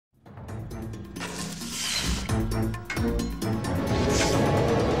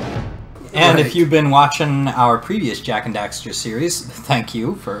And Right. if you've been watching our previous Jak and Daxter series, thank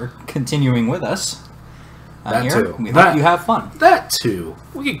you for continuing with us. That here. too. We hope That- you have fun. That too.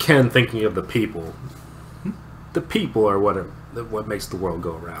 Look at Ken thinking of the people. The people are what makes the world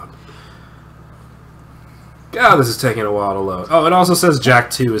go around. God, this is taking a while to load. Oh, it also says Jak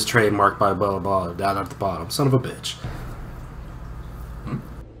 2 is trademarked by blah blah blah down at the bottom. Son of a bitch.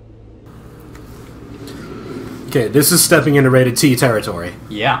 Okay, this is stepping into rated T territory.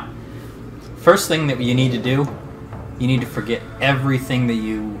 Yeah. First thing that you need to do, you need to forget everything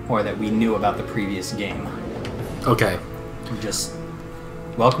that we knew about the previous game. Okay. Just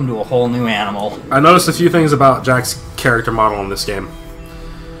welcome to a whole new animal. I noticed a few things about Jak's character model in this game.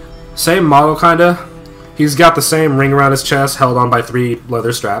 Same model, kinda. He's got the same ring around his chest, held on by 3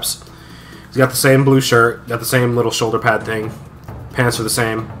 leather straps. He's got the same blue shirt, got the same little shoulder pad thing. Pants are the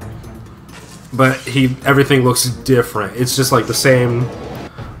same. But everything looks different. It's just like the same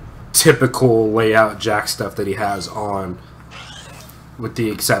typical layout Jak stuff that he has on, with the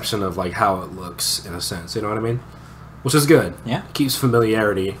exception of like how it looks in a sense, you know what I mean? Which is good. Yeah. Keeps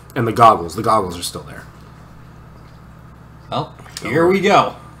familiarity. And the goggles are still there. Well, here we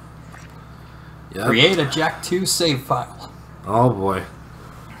go. Yep. Create a Jak 2 save file. Oh boy.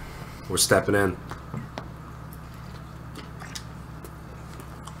 We're stepping in.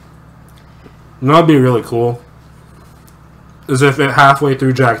 You know what'd be really cool? Is if halfway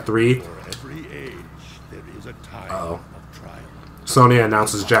through Jak 3, For every age, there is a time Uh-oh. of trial. Sony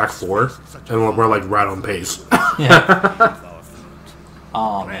announces Jak 4, and we're like right on pace. Yeah.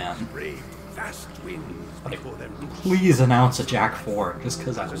 Oh man. Brave, fast winds before them. Please announce a Jak 4, just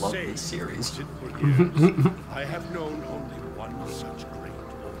because I love this series. For years, I have known only one such great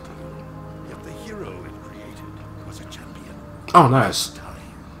ordeal. Yet the hero it created was a champion. Oh, nice. Time.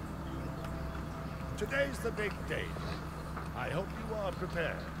 Today's the big day. I hope you are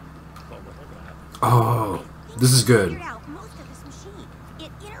prepared for whatever happens. Oh, this is good. Figured out most of this machine.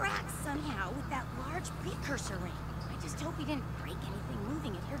 It interacts somehow with that large precursor ring. I just hope we didn't break anything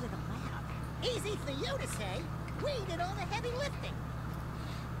moving it here to the lab. Easy for you to say. We did all the heavy lifting.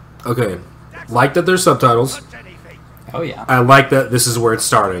 Okay. Like that there's subtitles. Touch anything. Oh yeah. I like that this is where it's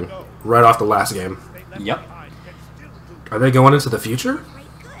starting. Right off the last game. They left Yep. behind can still do. Are they going into the future? Great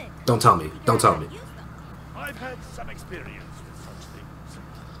good. Don't tell me. Don't tell me. Use them. I've had some experience with such things.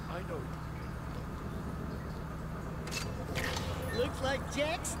 I know. Looks like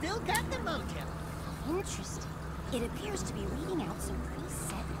Jak still got the mojo. Interesting. It appears to be reading out some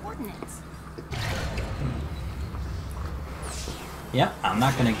preset coordinates. Yeah, I'm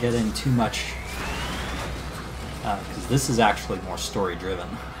not going to get in too much, because this is actually more story-driven.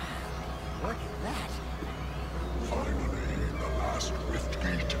 Look at that. Finally, the last rift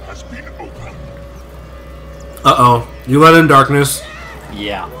gate has been opened. Uh-oh. You let in darkness.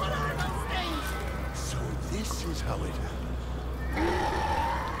 Yeah. So this is how it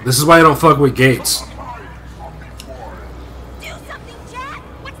happened. This is why I don't fuck with gates. Do something, Jak!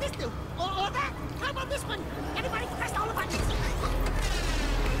 What's this do? Or that? How about this one? Everybody press all the buttons.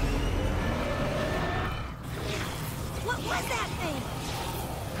 What was that thing?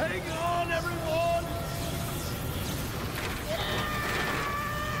 Hang on, everyone!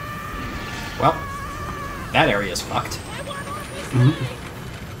 Well, that area's fucked. I want on this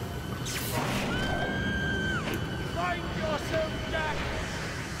Find yourself, Jak!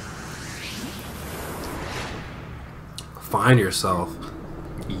 Find yourself.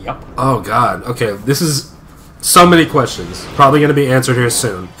 Yep. Oh god. Okay, this is so many questions. Probably going to be answered here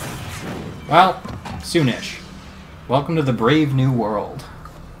soon. Well, soonish. Welcome to the brave new world.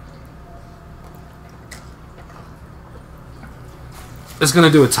 It's going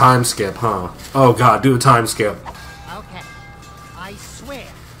to do a time skip, huh? Oh god, do a time skip. Okay. I swear,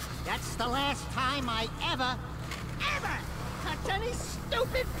 that's the last time I ever touch any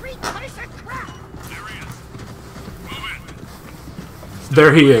stupid precursor crap.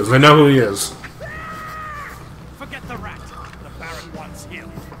 There he is. I know who he is. Forget the rat. The Baron wants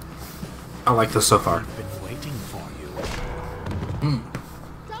him. I like this so far. Been waiting for you.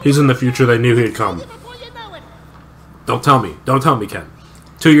 He's in the future. They knew he'd come. Before you know it. Don't tell me. Don't tell me, Ken.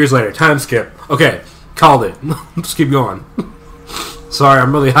 2 years later. Time skip. Okay. Called it. Just keep going. Sorry,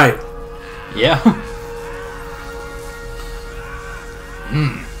 I'm really hyped. Yeah.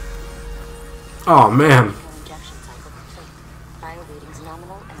 Oh, man. Injection cycle complete. Bio readings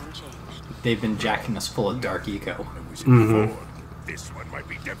nominal and unchanged. They've been jacking us full of dark eco. This one might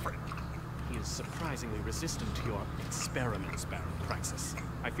be different. He is surprisingly resistant to your experiments, Baron Praxis.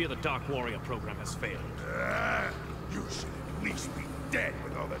 I fear the Dark Warrior program has failed. You should at least be dead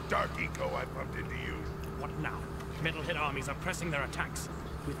with all the dark eco I pumped into you. What now? Metalhead armies are pressing their attacks.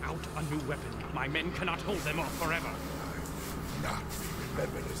 Without a new weapon, my men cannot hold them off forever. Not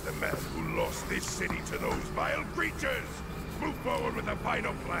remembered as the man who lost this city to those vile creatures. Move forward with the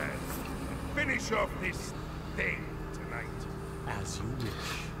final plan. Finish off this thing tonight. As you wish.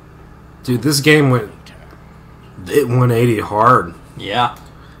 Dude, this game went 180 hard. Yeah.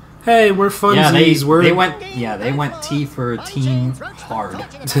 Hey, we're funsies. They went T for teen hard.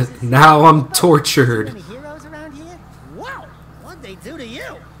 Now I'm tortured. Any heroes around here? Wow, what'd they do to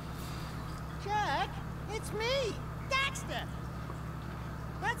you? Jak, it's me, Daxter.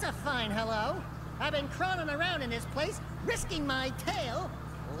 That's a fine hello. I've been crawling around in this place, risking my tail,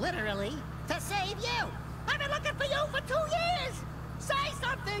 literally, to save you. I've been looking for you for 2 years. Say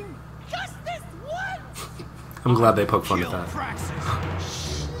something, just this once. I'm glad they poked fun at that. Praxis.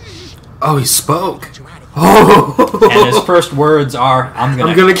 Oh, he spoke. Oh, And his first words are, I'm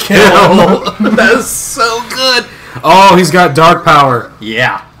gonna kill. That's so good. Oh, he's got dark power.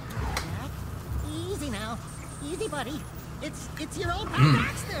 Yeah. Easy now, easy, buddy. It's your old pal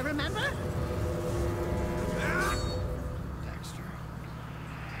Daxter, remember? Daxter.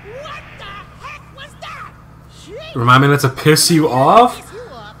 What the heck was that? Shit. Remind me not to piss you off. Piss you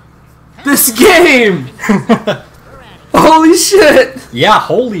off. This game. We're at it. Holy shit. Yeah,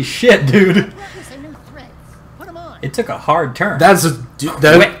 holy shit, dude. Brought me some new threads. Put 'em on. It took a hard turn. That's a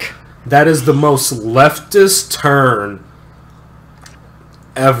quick. That is the most leftist turn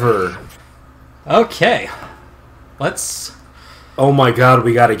ever. Okay. Let's... Oh my god,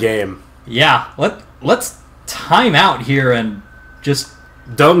 we got a game. Yeah, let's time out here and just...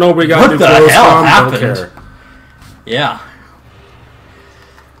 Don't know we got What to do the close hell com, happened? Don't care. Yeah.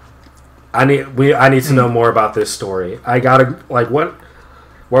 I need to know more about this story. I gotta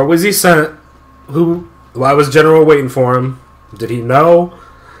where was he sent? Why was General waiting for him? Did he know?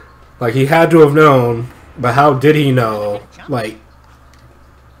 Like, he had to have known, but how did he know? Like,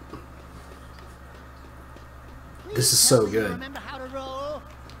 this is so good. Remember how to roll?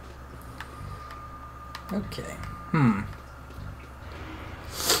 Okay.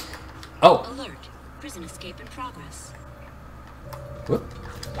 Oh. Alert. Prison escape in progress. Whoop.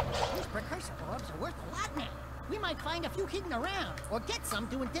 These precursor orbs are worth a lot now. We might find a few hidden around, or get some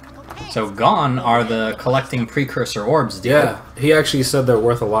doing difficult tasks. So gone are the collecting precursor orbs, dude. Yeah, he actually said they're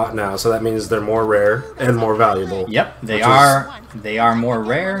worth a lot now, so that means they're more rare and more valuable. Yep, they Which are. They are more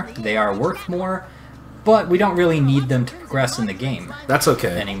rare. They are worth more, but we don't really need them to progress in the game That's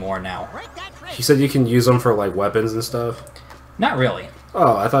okay. anymore now. Break that crate. He said you can use them for, like, weapons and stuff. Not really.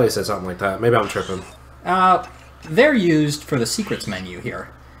 Oh, I thought he said something like that. Maybe I'm tripping. They're used for the secrets menu here.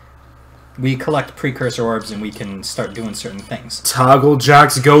 We collect precursor orbs and we can start doing certain things. Toggle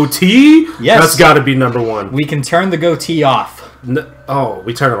Jak's goatee? Yes. That's gotta be #1. We can turn the goatee off. Oh,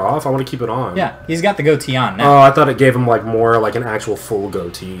 we turn it off? I want to keep it on. Yeah, he's got the goatee on now. Oh, I thought it gave him, like, more like an actual full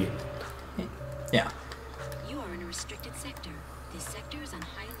goatee. Yeah. You are in a restricted sector. This sector is on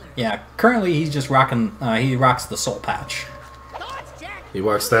high alert. Yeah, currently he's just rocking, he rocks the soul patch. Thoughts, Jak? He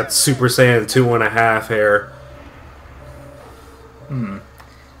walks that Super Saiyan 2.5 hair.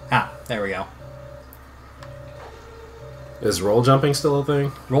 Ah, there we go. Is roll jumping still a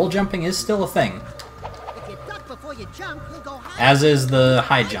thing? Roll jumping is still a thing, If you duck before you jump, you'll go high. as is the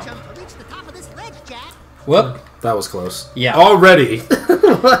high jump. to reach the top of this ledge, Jak. Whoop. That was close. Yeah. Already.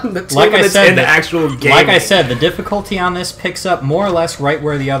 The two Like I minutes said, in the actual game. Like I said, the difficulty on this picks up more or less right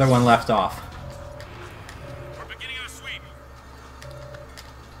where the other one left off. We're beginning our sweep.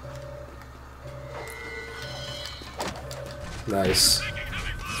 Nice.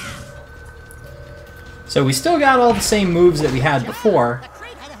 So we still got all the same moves that we had before,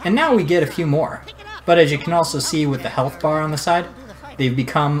 and now we get a few more. But as you can also see with the health bar on the side, they've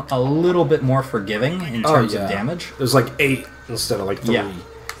become a little bit more forgiving in terms of damage. There's like 8 instead of like 3. Yeah.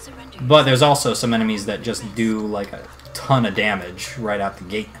 But there's also some enemies that just do like a ton of damage right out the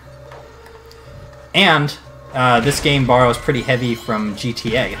gate. And this game borrows pretty heavy from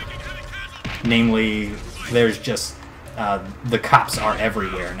GTA. Namely, there's just the cops are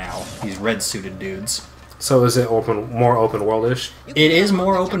everywhere now. These red-suited dudes. So is it more open world-ish? It is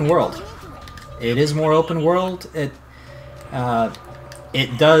more open world. It is more open world. It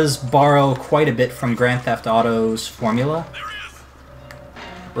does borrow quite a bit from Grand Theft Auto's formula.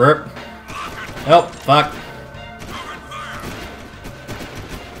 Rip. Oh, fuck.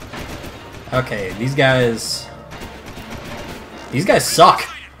 Okay, these guys suck.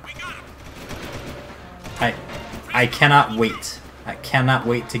 I cannot wait. I cannot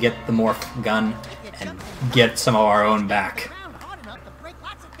wait to get the morph gun and get some of our own back. Around hard enough to break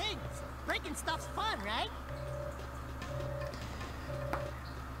lots of things. Breaking stuff's fun, right?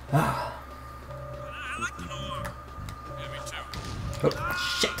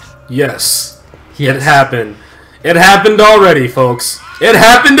 Oh, shit. Yes. Yes. It happened. It happened already, folks. It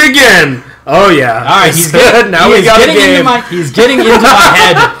happened again. Oh yeah. All right, he's getting. Now we got a game. He's getting into my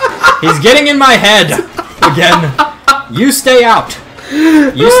head. He's getting in my head again. You stay out.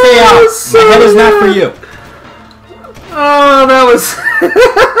 You stay out. My head is not for you. Oh, that was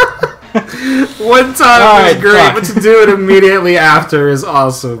one time was great, fuck. but to do it immediately after is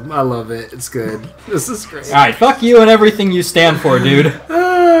awesome. I love it. It's good. This is great. All right, fuck you and everything you stand for, dude.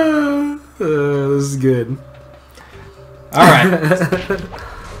 This is good. All right.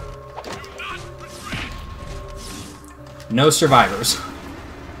 No survivors.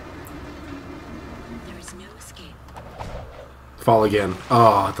 There is no escape. Fall again.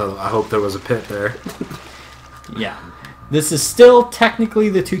 Oh, I hope there was a pit there. Yeah. This is still technically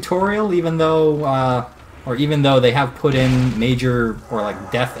the tutorial, even though they have put in major or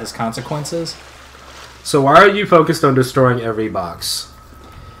like death as consequences. So why are you focused on destroying every box?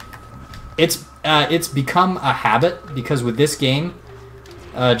 It's become a habit because with this game,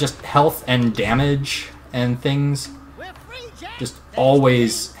 just health and damage and things just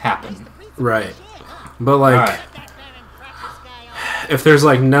always happen. Right. But like, Alright. if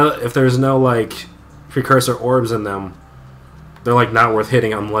there's no like precursor orbs in them, they're like not worth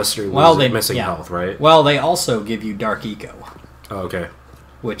hitting unless you're missing health, right? Well, they also give you Dark Eco, Oh, okay.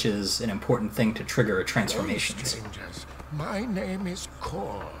 which is an important thing to trigger a transformation. Strangers, my name is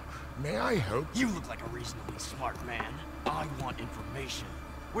Core. May I help? You look like a reasonably smart man. I want information.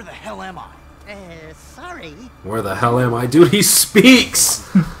 Where the hell am I? Sorry. Where the hell am I? Dude, he speaks!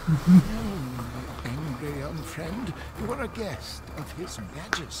 Angry young friend, you are a guest of His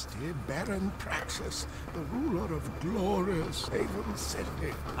Majesty Baron Praxis, the ruler of glorious Haven City.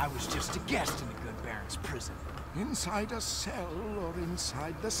 I was just a guest in the good Baron's prison. Inside a cell or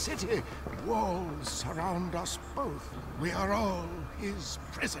inside the city, walls surround us both. We are all his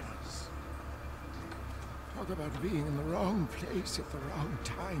prisoners. Talk about being in the wrong place at the wrong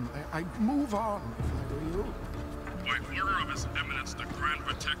time. I'd move on if I were you. By order of His Eminence, the Grand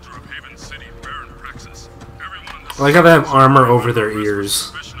Protector of Haven City, Baron Praxis, everyone in the I like how they have armor over their ears.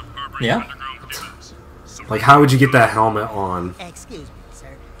 suspicion of harboring Yeah. underground demons. Like, how would you get that helmet on? Excuse me, sir.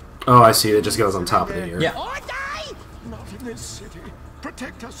 Oh, I see. It just goes on top of the ear. Yeah. Or die! Not in this city.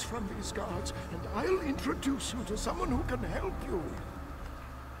 Protect us from these guards, and I'll introduce you to someone who can help you.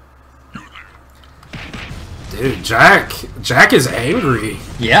 Dude, Jack is angry.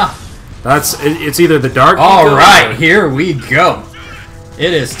 Yeah. It's either the dark. All Eco right, or- here we go.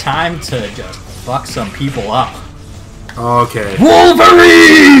 It is time to just fuck some people up. Okay.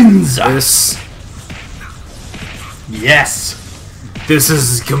 Wolverines! Yes. This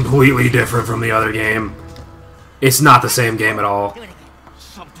is completely different from the other game. It's not the same game at all.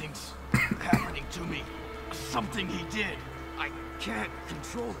 Something's happening to me. Something he did. I can't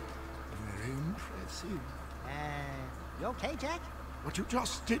control it. Very impressive. You okay, Jack? What you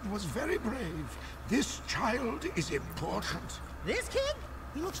just did was very brave. This child is important. This kid?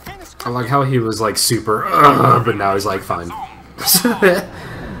 He looks kind of I scruffy. like how he was like super, but now he's like fine.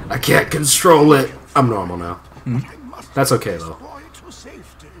 I can't control it. I'm normal now. I must That's okay, take this though. boy to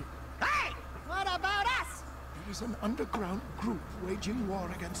safety. Hey! What about us? There is an underground group waging war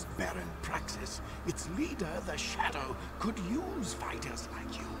against Baron Praxis. Its leader, the Shadow, could use fighters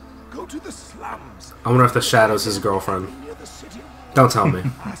like you. Go to the slums I wonder if the Shadow's his girlfriend. near the city. Don't tell me.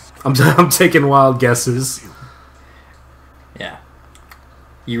 Ask I'm taking wild guesses. Yeah.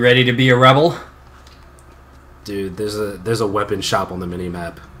 You ready to be a rebel? Dude, there's a weapon shop on the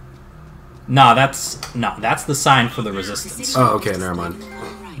minimap. No, that's the sign for the resistance. Oh, okay, never mind.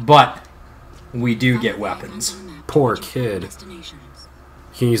 But we do get weapons. Poor kid.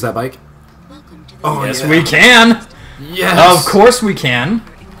 Can you use that bike? Oh, Yes, yeah. we can. Yes. Of course we can.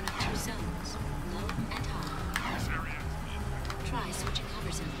 Two zones, low and high. Try switching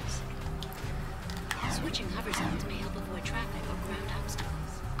hover zones. Switching hover zones may help avoid traffic or ground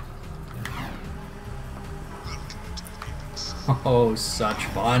obstacles. Oh, such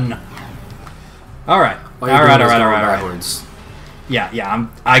fun. All right. All you're doing is going All right. backwards. Yeah.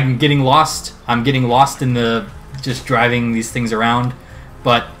 I'm getting lost. I'm getting lost in the just driving these things around.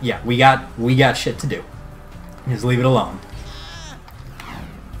 But yeah, we got shit to do. Just leave it alone.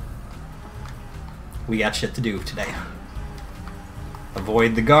 We got shit to do today.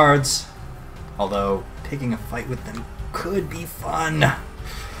 Avoid the guards. Although picking a fight with them could be fun.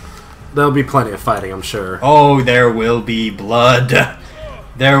 There'll be plenty of fighting, I'm sure. Oh, there will be blood.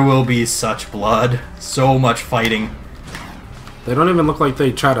 There will be such blood. So much fighting. They don't even look like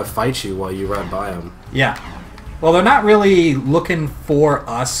they try to fight you while you ride by them. Yeah. Well, they're not really looking for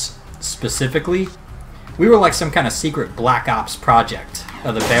us specifically. We were like some kind of secret Black Ops project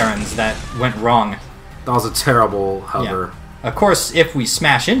of the Barons that went wrong. That was a terrible hover. Yeah. Of course, if we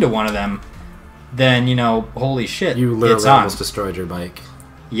smash into one of them, then, you know, holy shit, You it's literally on. almost destroyed your bike.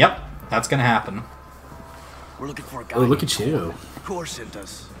 Yep, that's gonna happen. We're looking for a guy. Oh, look at you. Core sent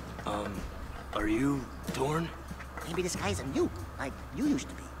us. Are you Dorn? Maybe this guy's a new, like you used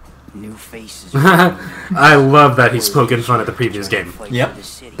to be. New faces. I love that he spoke in front of the previous game. Yep.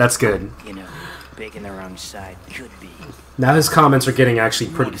 That's good. You know, big in the wrong side could be. Now his comments are getting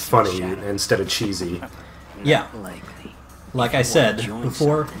actually pretty funny instead of cheesy. Yeah. Likely. Like I said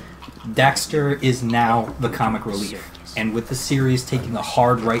before, Daxter is now the comic relief. And with the series taking a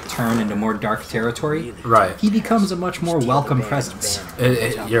hard right turn into more dark territory, Right. he becomes a much more welcome presence.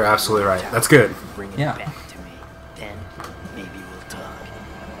 You're absolutely right. That's good. Bring it Yeah. back to me. Then maybe we'll talk.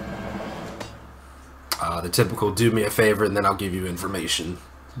 The typical do me a favor and then I'll give you information.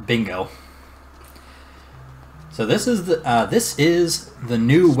 Bingo. So this is the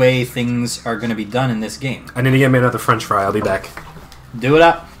new way things are going to be done in this game. I need to get me another French fry. I'll be back. Do it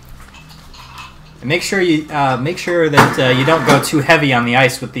up. And make sure that you don't go too heavy on the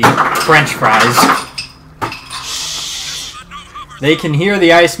ice with the French fries. They can hear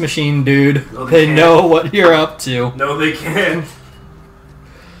the ice machine, dude. No, they can't. know what you're up to. No, they can't.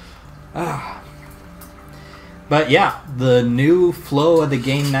 But yeah, the new flow of the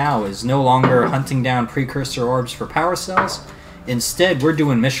game now is no longer hunting down precursor orbs for power cells. Instead, we're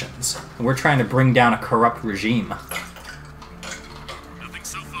doing missions. And we're trying to bring down a corrupt regime. Nothing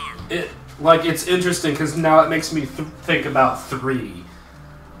so far. It's interesting because now it makes me think about 3.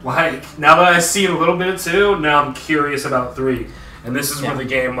 Like, now that I've seen a little bit of 2, now I'm curious about 3. And this is where the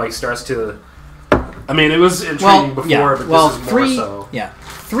game, like, starts to... I mean, it was intriguing before, but this is more so. Yeah,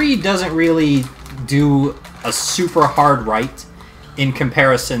 3 doesn't really do a super hard right in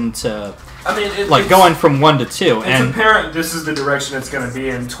comparison to... I mean, like, going from 1 to 2. It's and apparent this is the direction it's going to be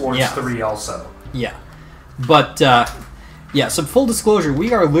in towards 3 also. Yeah. But, yeah, so full disclosure,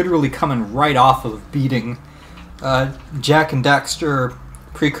 we are literally coming right off of beating Jak and Daxter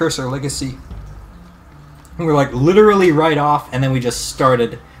Precursor Legacy. We're like literally right off, and then we just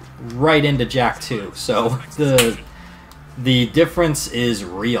started right into Jak 2. So the difference is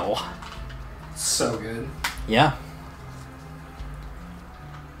real. So good. Yeah.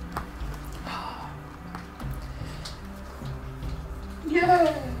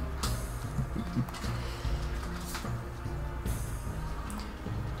 Yeah.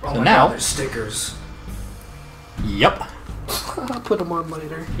 So now, there's stickers. Yep. I'll put them on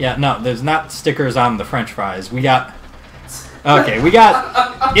later. Yeah, no, there's not stickers on the French fries. We got... Okay,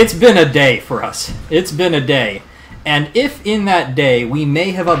 it's been a day for us. It's been a day. And if in that day we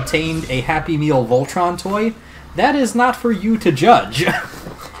may have obtained a Happy Meal Voltron toy, that is not for you to judge.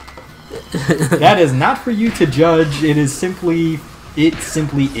 That is not for you to judge. It simply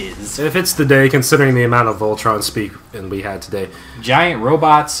is. If it's the day, considering the amount of Voltron speak and we had today. Giant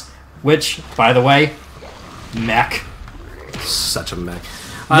robots, which, by the way, mech. Such a mech.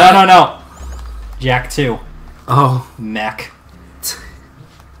 No. Jak 2. Oh. Mech.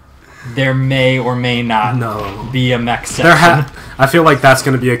 There may or may not be a mech section. I feel like that's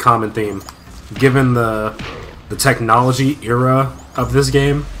going to be a common theme. Given the technology era of this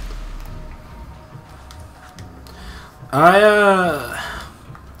game. Yeah,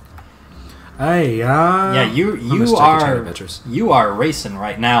 you are racing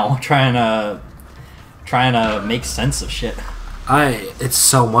right now, trying to make sense of shit. It's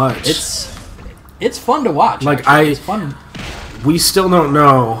so much. It's fun to watch. Like it's fun. We still don't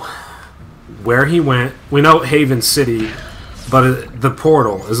know where he went. We know Haven City, but the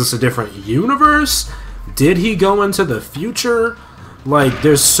portal, is this a different universe? Did he go into the future? Like,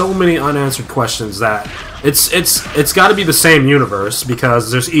 there's so many unanswered questions that it's got to be the same universe because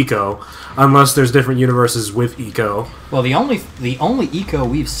there's Eco, unless there's different universes with Eco. Well, the only Eco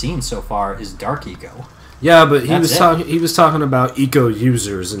we've seen so far is Dark Eco. Yeah, but he was talking about Eco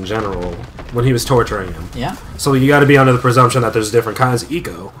users in general when he was torturing him. Yeah. So you got to be under the presumption that there's different kinds of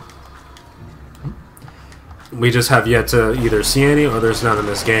Eco. We just have yet to either see any or there's none in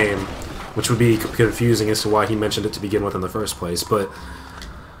this game, which would be confusing as to why he mentioned it to begin with in the first place. But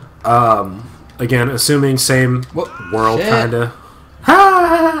again, assuming same world, kinda.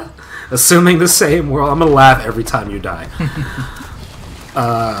 Assuming the same world, I'm gonna laugh every time you die.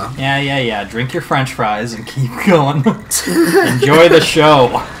 Yeah. Drink your French fries and keep going. Enjoy the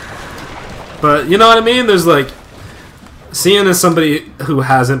show. But you know what I mean? There's like seeing as somebody who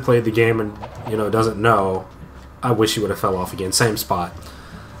hasn't played the game and doesn't know. I wish you would have fell off again. Same spot.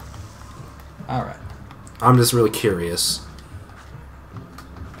 All right. I'm just really curious.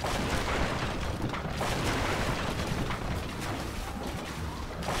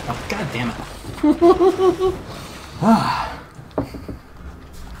 Oh, God damn it.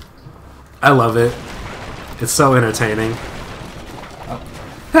 I love it. It's so entertaining. Oh.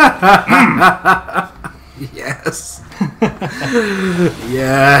 Yes.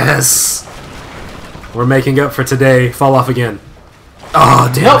 Yes. We're making up for today. Fall off again.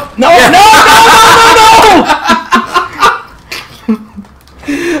 Oh, damn. Nope. No, yeah. No.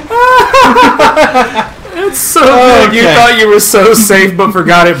 It's so good. You thought you were so safe, but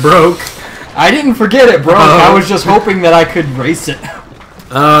forgot it broke. I didn't forget it broke. I was just hoping that I could race it.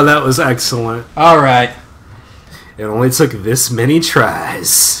 Oh, that was excellent. Alright. It only took this many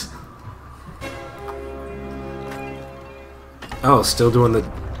tries. Oh, still doing the...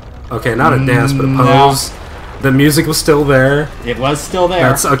 Okay, not a dance, but a pose. No. The music was still there. It was still there.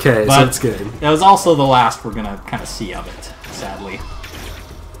 That's okay, so it's good. That was also the last we're going to kind of see of it, sadly.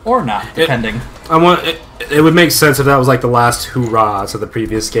 Or not, depending. It would make sense if that was like the last hoorah to the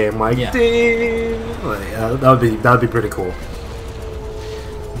previous game. Like, yeah. That would be pretty cool.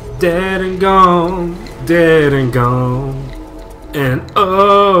 Dead and gone, and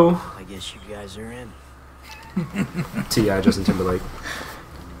oh. I guess you guys are in. T.I. Justin Timberlake.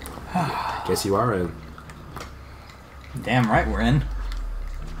 Guess you are in. Damn right we're in.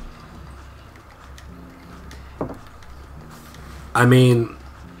 I mean,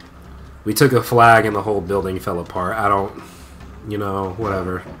 we took a flag and the whole building fell apart. I don't, you know,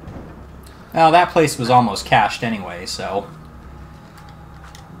 whatever. Well, that place was almost cached anyway, so.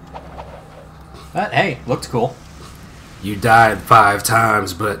 But hey, looked cool. You died 5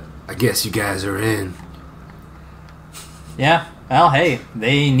 times, but I guess you guys are in. Yeah. Well, hey,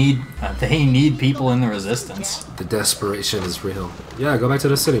 they need people in the resistance. The desperation is real. Yeah, go back to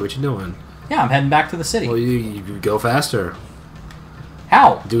the city. What you doing? Yeah, I'm heading back to the city. Well, you go faster.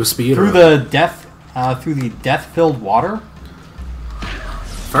 How? Do a speed through run. Through the death-filled water.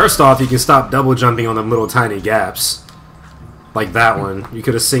 First off, you can stop double jumping on them little tiny gaps, like that one. You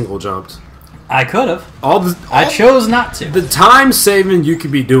could have single jumped. I could have. I chose not to. The time saving you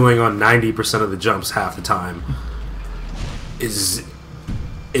could be doing on 90% of the jumps half the time is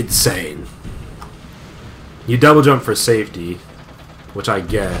insane. You double jump for safety, which I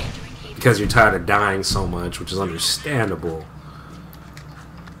get, because you're tired of dying so much, which is understandable.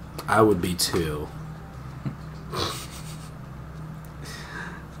 I would be too.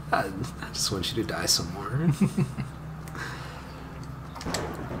 I just want you to die some more.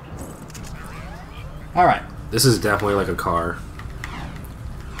 Alright. This is definitely like a car.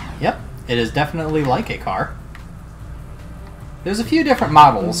 Yep, it is definitely like a car. There's a few different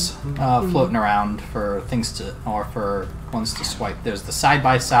models floating around for things to, or for ones to swipe. There's the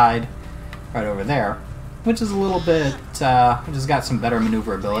side-by-side right over there, which is a little bit, which has got some better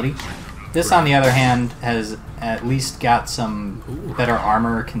maneuverability. This, on the other hand, has at least got some better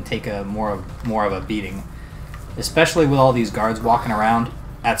armor, can take a more of a beating. Especially with all these guards walking around.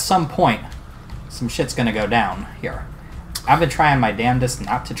 At some point, some shit's gonna go down here. I've been trying my damnedest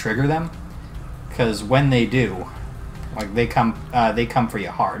not to trigger them, because when they do, like they come for you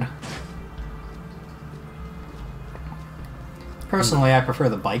hard. Personally, I prefer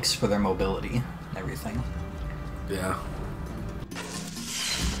the bikes for their mobility and everything. Yeah.